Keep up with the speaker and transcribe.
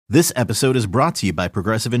This episode is brought to you by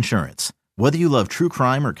Progressive Insurance. Whether you love true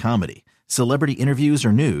crime or comedy, celebrity interviews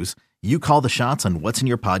or news, you call the shots on what's in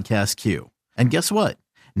your podcast queue. And guess what?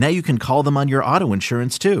 Now you can call them on your auto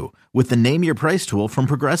insurance too with the Name Your Price tool from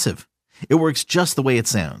Progressive. It works just the way it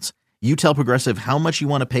sounds. You tell Progressive how much you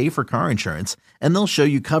want to pay for car insurance, and they'll show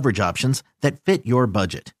you coverage options that fit your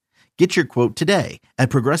budget. Get your quote today at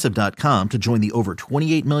Progressive.com to join the over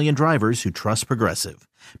 28 million drivers who trust Progressive.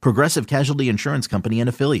 Progressive Casualty Insurance Company and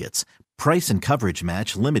Affiliates. Price and coverage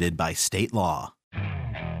match limited by state law.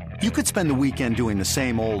 You could spend the weekend doing the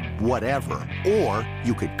same old whatever, or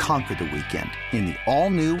you could conquer the weekend in the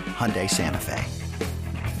all-new Hyundai Santa Fe.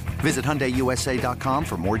 Visit HyundaiUSA.com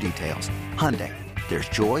for more details. Hyundai, there's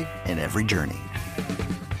joy in every journey.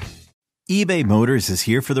 eBay Motors is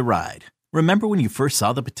here for the ride. Remember when you first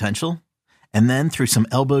saw the potential? And then through some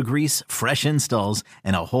elbow grease, fresh installs,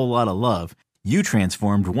 and a whole lot of love, you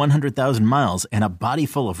transformed 100,000 miles and a body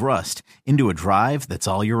full of rust into a drive that's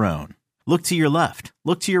all your own. Look to your left.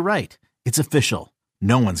 Look to your right. It's official.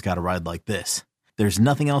 No one's got a ride like this. There's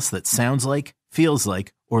nothing else that sounds like, feels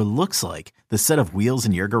like, or looks like the set of wheels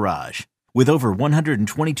in your garage. With over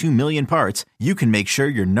 122 million parts, you can make sure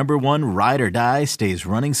your number one ride or die stays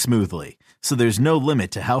running smoothly. So there's no limit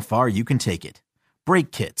to how far you can take it.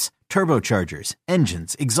 Brake kits, turbochargers,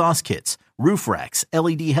 engines, exhaust kits, roof racks,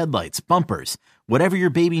 LED headlights, bumpers, whatever your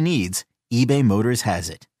baby needs, eBay Motors has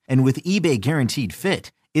it. And with eBay Guaranteed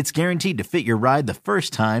Fit, it's guaranteed to fit your ride the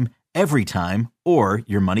first time, every time, or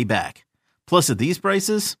your money back. Plus at these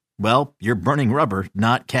prices, well, you're burning rubber,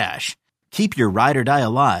 not cash. Keep your ride or die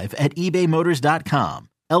alive at ebaymotors.com.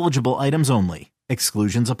 Eligible items only.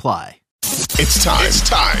 Exclusions apply. It's time. It's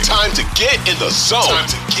time. Time to get in the zone. Time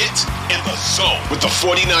to get in the zone with the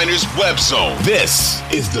 49ers web zone. This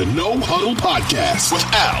is the No Huddle Podcast with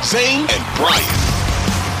Al, Zane, and Brian.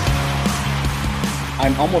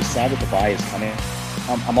 I'm almost sad that the bye is coming.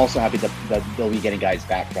 I'm also happy that they'll be getting guys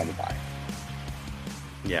back from the bye.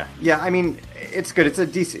 Yeah. I mean, it's good. It's a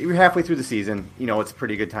decent. We're halfway through the season. You know, it's a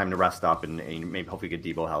pretty good time to rest up and maybe hopefully get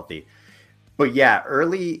Debo healthy. But yeah,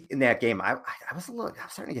 early in that game, I was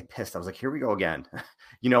starting to get pissed. I was like, here we go again.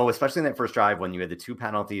 You know, especially in that first drive when you had the two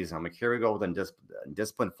penalties. I'm like, here we go with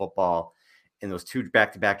disciplined football. In those two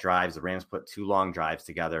back-to-back drives, the Rams put two long drives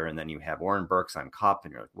together, and then you have Warren Burks on Kupp,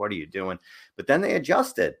 and you're like, what are you doing? But then they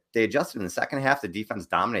adjusted. They adjusted in the second half. The defense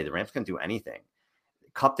dominated. The Rams couldn't do anything.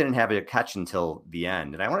 Kupp didn't have a catch until the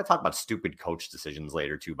end. And I want to talk about stupid coach decisions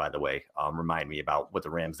later, too, by the way. Remind me about what the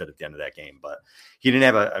Rams did at the end of that game. But he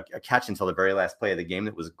didn't have a catch until the very last play of the game.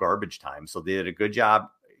 That was garbage time. So they did a good job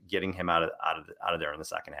getting him out of there in the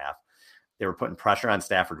second half. They were putting pressure on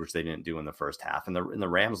Stafford, which they didn't do in the first half. And the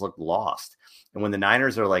Rams looked lost. And when the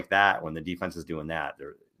Niners are like that, when the defense is doing that,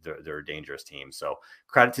 they're a dangerous team. So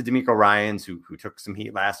credit to DeMeco Ryans, who took some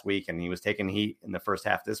heat last week, and he was taking heat in the first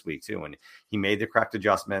half this week too. And he made the correct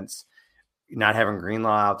adjustments. Not having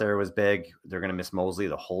Greenlaw out there was big. They're going to miss Mosley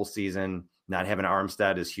the whole season. Not having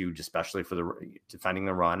Armstead is huge, especially for defending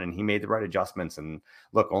the run. And he made the right adjustments. And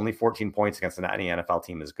look, only 14 points against any NFL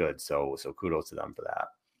team is good. So kudos to them for that.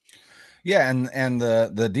 Yeah, and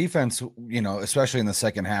the defense, you know, especially in the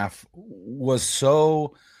second half, was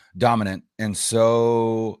so dominant and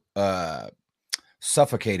so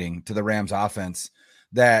suffocating to the Rams offense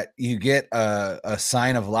that you get a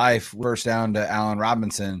sign of life first down to Allen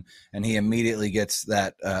Robinson, and he immediately gets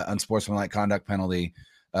that unsportsmanlike conduct penalty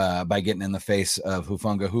by getting in the face of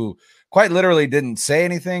Hufanga, who quite literally didn't say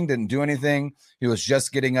anything, didn't do anything. He was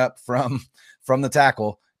just getting up from the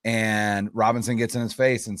tackle, and Robinson gets in his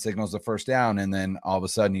face and signals the first down, and then all of a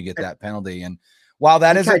sudden you get that penalty. And while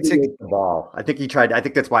that is the ball, I think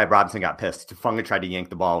that's why Robinson got pissed. Funga tried to yank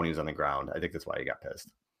the ball when he was on the ground. I think that's why he got pissed.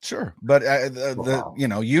 Sure. But you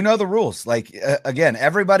know the rules. Like, again,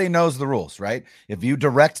 everybody knows the rules, right? If you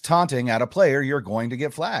direct taunting at a player, you're going to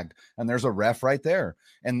get flagged, and there's a ref right there.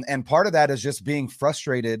 And part of that is just being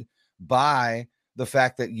frustrated by the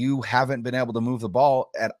fact that you haven't been able to move the ball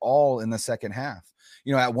at all in the second half.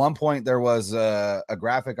 You know, at one point there was a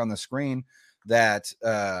graphic on the screen that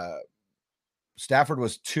Stafford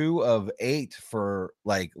was 2 of 8 for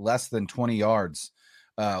like less than 20 yards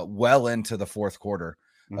well into the fourth quarter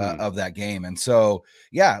of that game. And so,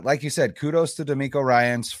 yeah, like you said, kudos to DeMeco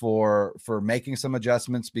Ryans for making some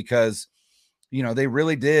adjustments, because, you know, they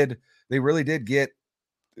really did get,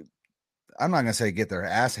 I'm not going to say get their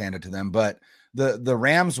ass handed to them, but the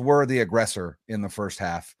Rams were the aggressor in the first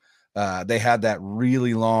half. They had that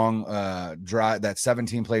really long drive, that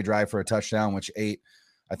 17 play drive for a touchdown, which ate,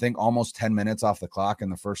 I think, almost 10 minutes off the clock in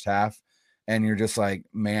the first half. And you're just like,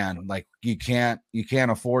 man, like you can't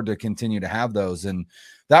afford to continue to have those. And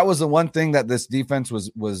that was the one thing that this defense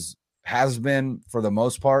has been for the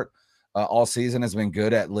most part all season, has been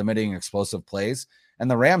good at limiting explosive plays. And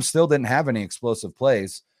the Rams still didn't have any explosive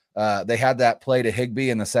plays. They had that play to Higbee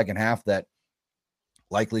in the second half that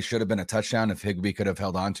likely should have been a touchdown if Higbee could have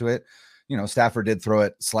held on to it. You know, Stafford did throw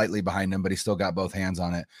it slightly behind him, but he still got both hands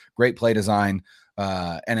on it. Great play design.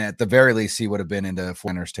 And at the very least, he would have been into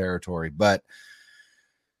 49ers territory. But,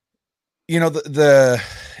 you know,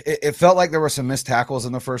 it felt like there were some missed tackles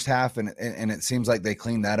in the first half, and it seems like they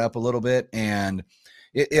cleaned that up a little bit. And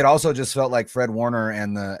it also just felt like Fred Warner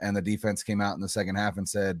and the defense came out in the second half and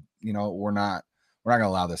said, you know, we're not going to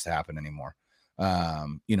allow this to happen anymore.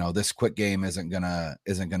 You know, this quick game isn't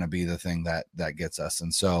gonna be the thing that gets us.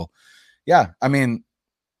 And so, yeah, I mean,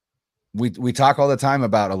 we talk all the time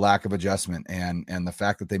about a lack of adjustment, and the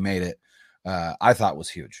fact that they made it, I thought was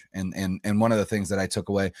huge. And one of the things that I took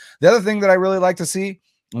away, the other thing that I really like to see,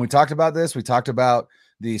 when we talked about this, we talked about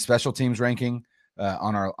the special teams ranking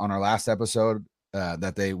on our last episode,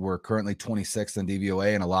 that they were currently 26th in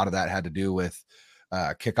DVOA. And a lot of that had to do with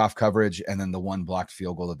kickoff coverage. And then the one blocked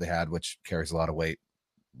field goal that they had, which carries a lot of weight,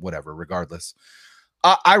 whatever, regardless.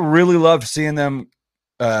 I really loved seeing them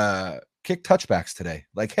kick touchbacks today.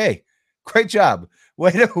 Like, hey, great job.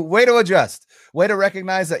 Way to adjust. Way to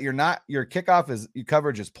recognize that your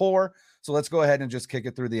coverage is poor. So let's go ahead and just kick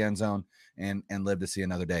it through the end zone and live to see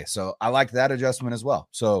another day. So I like that adjustment as well.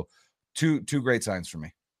 So two great signs for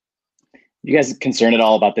me. You guys concerned at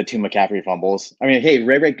all about the two McCaffrey fumbles? I mean, hey,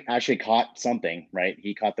 Ray actually caught something, right?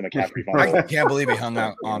 He caught the McCaffrey fumble. I can't believe he hung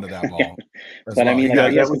out onto that ball. But well. I mean,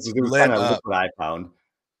 that was what I found.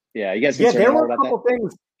 Yeah, you guys. Yeah, there were a couple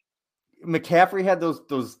things. McCaffrey had those.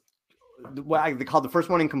 They called the first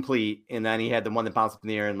one incomplete, and then he had the one that bounced up in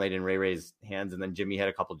the air and laid in Ray's hands, and then Jimmy had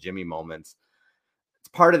a couple Jimmy moments. It's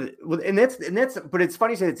part of it, and that's. But it's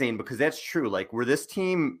funny you say that, Zane, because that's true. Like, where this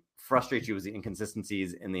team frustrates you is the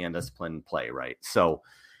inconsistencies in the undisciplined play, right? So,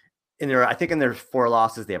 I think in their 4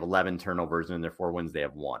 losses they have 11 turnovers, and in their 4 wins they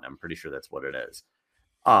have 1. I'm pretty sure that's what it is.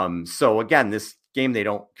 So again, this game they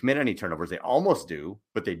don't commit any turnovers. They almost do,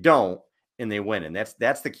 but they don't, and they win, and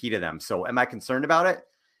that's the key to them. So, am I concerned about it?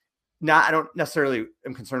 No, I don't necessarily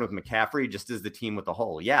am concerned with McCaffrey, just as the team with the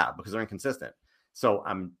whole. Yeah, because they're inconsistent. So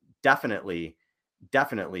I'm definitely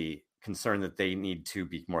concerned that they need to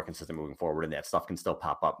be more consistent moving forward, and that stuff can still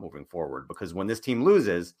pop up moving forward, because when this team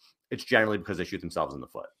loses, it's generally because they shoot themselves in the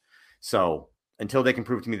foot. So until they can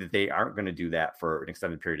prove to me that they aren't going to do that for an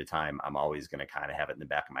extended period of time, I'm always going to kind of have it in the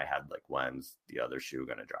back of my head, like, when's the other shoe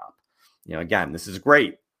going to drop? You know, again, this is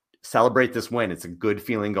great. Celebrate this win. It's a good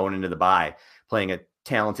feeling going into the bye, playing a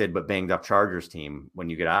talented but banged up Chargers team when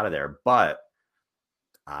you get out of there. But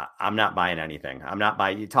I'm not buying anything. I'm not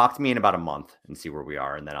buying. You talk to me in about a month and see where we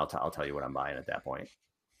are, and then I'll tell you what I'm buying at that point.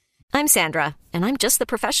 I'm Sandra, and I'm just the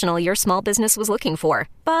professional your small business was looking for.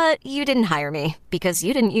 But you didn't hire me because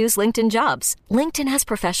you didn't use LinkedIn Jobs. LinkedIn has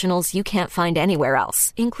professionals you can't find anywhere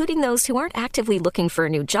else, including those who aren't actively looking for a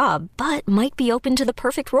new job, but might be open to the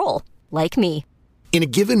perfect role, like me. In a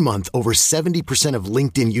given month, over 70% of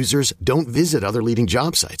LinkedIn users don't visit other leading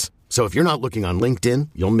job sites. So if you're not looking on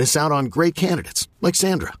LinkedIn, you'll miss out on great candidates like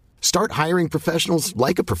Sandra. Start hiring professionals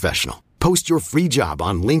like a professional. Post your free job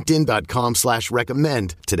on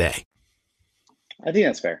linkedin.com/recommend today. I think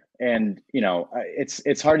that's fair. And, you know,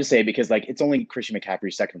 it's hard to say because, like, it's only Christian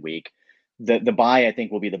McCaffrey's second week. The bye, I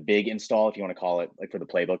think, will be the big install, if you want to call it, like, for the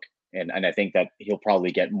playbook. And I think that he'll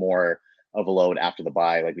probably get more of a load after the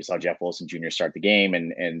bye. Like we saw Jeff Wilson Jr. start the game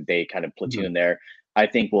and they kind of platoon there. I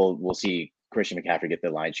think we'll see Christian McCaffrey get the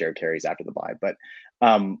lion's share of carries after the bye. But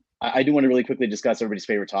I do want to really quickly discuss everybody's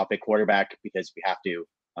favorite topic, quarterback, because we have to.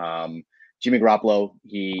 Jimmy Garoppolo,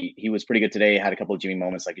 he was pretty good today. Had a couple of Jimmy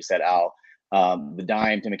moments, like you said, Al. The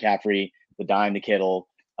dime to McCaffrey, the dime to Kittle,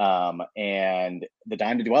 and the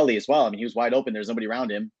dime to Dwelly as well. I mean, he was wide open. There's nobody around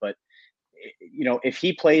him. But, you know, if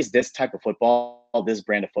he plays this type of football, this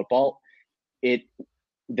brand of football,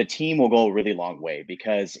 the team will go a really long way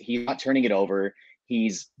because he's not turning it over.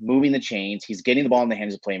 He's moving the chains. He's getting the ball in the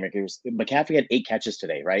hands of playmakers. McCaffrey had 8 catches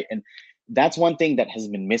today, right? And that's one thing that has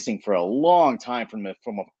been missing for a long time from a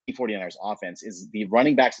 49ers offense is the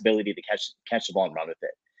running back's ability to catch the ball and run with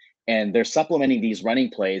it. And they're supplementing these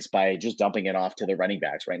running plays by just dumping it off to the running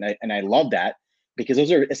backs, right? And I love that because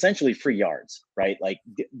those are essentially free yards, right? Like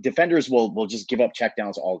defenders will just give up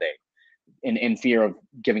checkdowns all day in fear of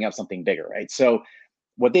giving up something bigger, right? So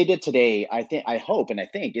what they did today, I hope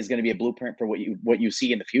is going to be a blueprint for what you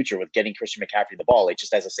see in the future with getting Christian McCaffrey the ball, like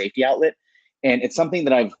just as a safety outlet. And it's something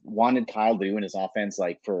that I've wanted Kyle to do in his offense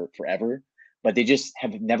like for forever. but they just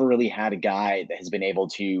have never really had a guy that has been able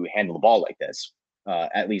to handle the ball like this,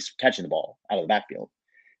 at least catching the ball out of the backfield.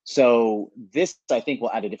 So this, I think,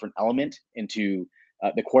 will add a different element into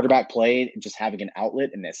the quarterback play, just having an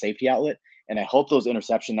outlet and a safety outlet. And I hope those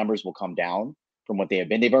interception numbers will come down from what they have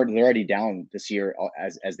been. They're already down this year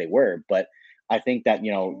as they were, but I think that,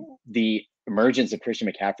 the emergence of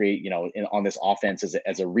Christian McCaffrey, on this offense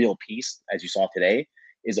as a real piece, as you saw today,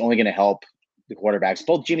 is only going to help the quarterbacks,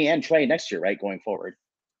 both Jimmy and Trey, next year, right, going forward.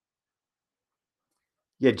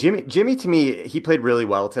 Yeah, Jimmy to me, he played really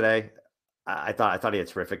well today. I thought he had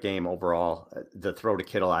a terrific game overall. The throw to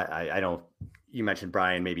Kittle, I don't. You mentioned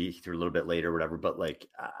Brian, maybe he threw a little bit later or whatever, but like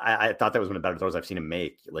I thought that was one of the better throws I've seen him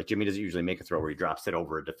make. Like Jimmy doesn't usually make a throw where he drops it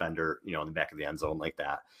over a defender, in the back of the end zone like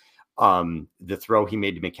that. The throw he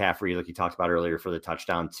made to McCaffrey, like you talked about earlier for the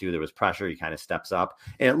touchdown too, there was pressure. He kind of steps up,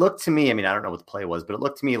 and it looked to me, I don't know what the play was, but it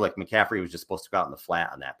looked to me like McCaffrey was just supposed to go out in the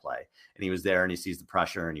flat on that play, and he was there, and he sees the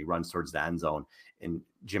pressure, and he runs towards the end zone, and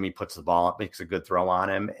Jimmy puts the ball up, makes a good throw on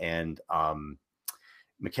him, and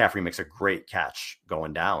McCaffrey makes a great catch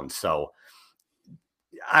going down. So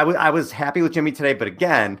I was happy with Jimmy today, but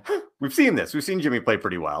again, we've seen this. We've seen Jimmy play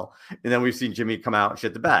pretty well, and then we've seen Jimmy come out and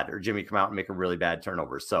shit the bed, or Jimmy come out and make a really bad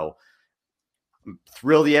turnover. So I'm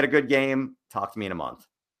thrilled he had a good game. Talk to me in a month.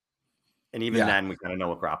 And even then, we kind of know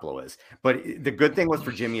what Garoppolo is. But the good thing was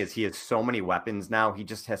for Jimmy is he has so many weapons now. He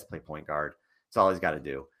just has to play point guard. That's all he's got to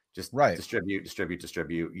do. Just distribute. He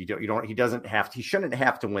shouldn't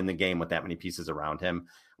have to win the game with that many pieces around him,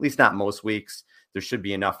 at least not most weeks. There should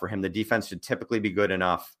be enough for him. The defense should typically be good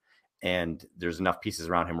enough, and there's enough pieces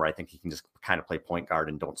around him where I think he can just kind of play point guard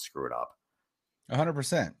and don't screw it up.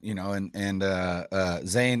 100%, and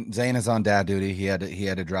Zane is on dad duty. He had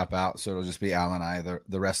to drop out, so it'll just be Al and I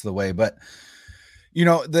the rest of the way. But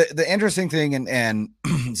the interesting thing, and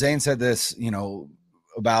Zane said this,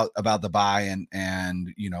 about the bye,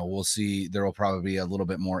 and we'll see. There will probably be a little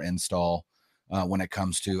bit more install when it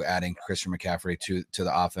comes to adding Christian McCaffrey to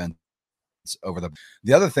the offense over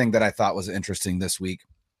the other thing that I thought was interesting this week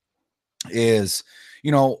is,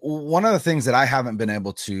 one of the things that I haven't been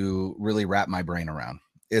able to really wrap my brain around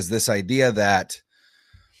is this idea that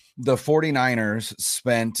the 49ers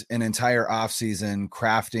spent an entire offseason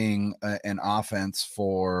crafting an offense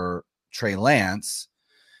for Trey Lance.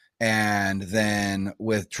 And then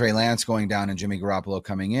with Trey Lance going down and Jimmy Garoppolo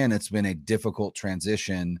coming in, it's been a difficult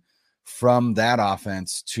transition from that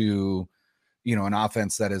offense to, an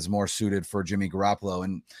offense that is more suited for Jimmy Garoppolo.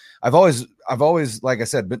 And I've always, like I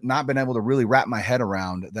said, but not been able to really wrap my head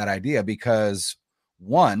around that idea because,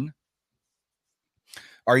 one,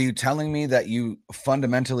 are you telling me that you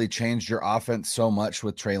fundamentally changed your offense so much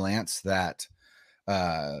with Trey Lance that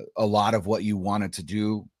a lot of what you wanted to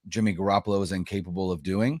do, Jimmy Garoppolo is incapable of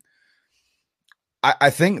doing?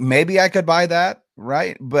 I think maybe I could buy that,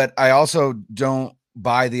 right? But I also don't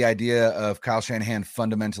buy the idea of Kyle Shanahan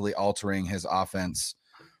fundamentally altering his offense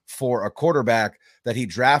for a quarterback that he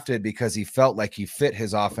drafted because he felt like he fit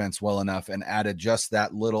his offense well enough and added just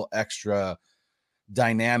that little extra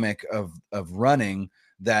dynamic of running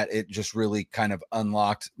that it just really kind of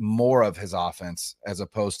unlocked more of his offense as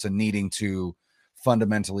opposed to needing to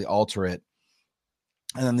fundamentally alter it.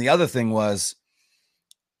 And then the other thing was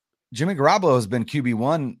Jimmy Garoppolo has been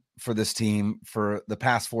QB1 for this team for the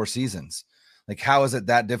past 4 seasons. Like, how is it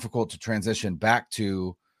that difficult to transition back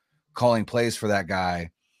to calling plays for that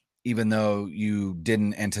guy, even though you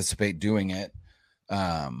didn't anticipate doing it?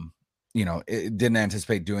 It didn't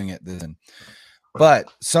anticipate doing it then. But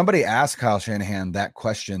somebody asked Kyle Shanahan that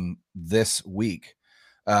question this week.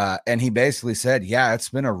 And he basically said, yeah, it's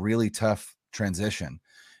been a really tough transition.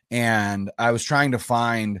 And I was trying to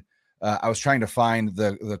find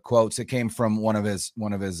the quotes. It came from one of his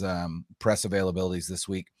press availabilities this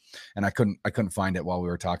week, and I couldn't find it while we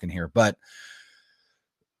were talking here. But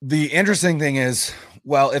the interesting thing is,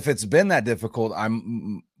 well, if it's been that difficult,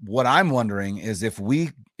 I'm wondering is if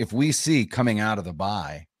we see coming out of the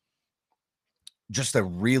bye just a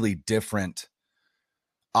really different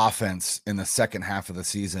offense in the second half of the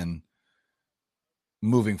season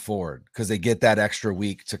moving forward, because they get that extra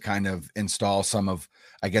week to kind of install some of,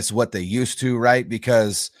 I guess, what they used to, right?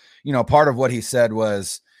 Because, part of what he said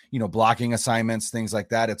was, blocking assignments, things like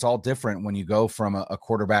that. It's all different when you go from a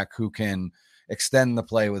quarterback who can extend the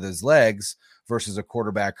play with his legs versus a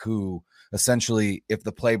quarterback who essentially, if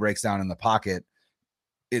the play breaks down in the pocket,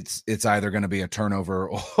 it's either going to be a turnover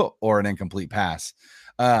or an incomplete pass.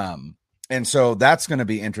 And so that's going to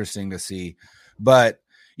be interesting to see. But,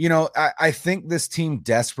 I think this team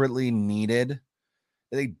desperately needed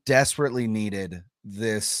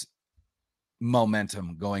this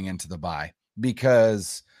momentum going into the bye,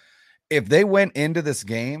 because if they went into this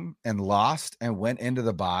game and lost and went into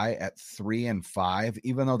the bye at 3-5,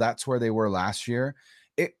 even though that's where they were last year,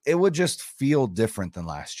 it would just feel different than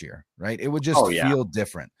last year, right? It would just feel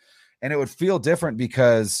different. And it would feel different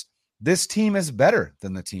because this team is better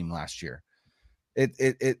than the team last year.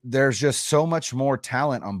 There's just so much more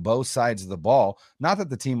talent on both sides of the ball. Not that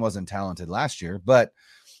the team wasn't talented last year, but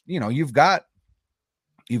you've got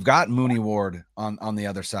Mooney Ward on the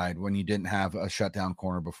other side when you didn't have a shutdown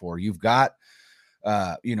corner before. You've got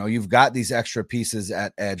these extra pieces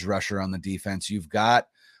at edge rusher on the defense. You've got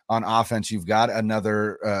on offense, you've got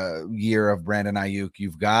another year of Brandon Ayuk.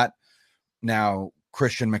 You've got now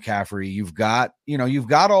Christian McCaffrey. You've got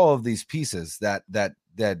all of these pieces that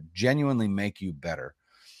genuinely make you better.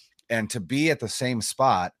 And to be at the same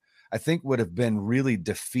spot, I think would have been really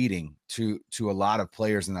defeating to a lot of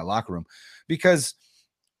players in that locker room, because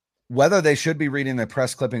whether they should be reading the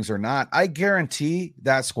press clippings or not, I guarantee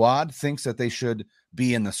that squad thinks that they should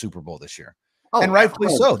be in the Super Bowl this year. And rightfully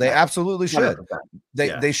 100%. So. They absolutely should.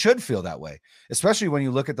 They should feel that way, especially when you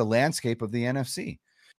look at the landscape of the NFC.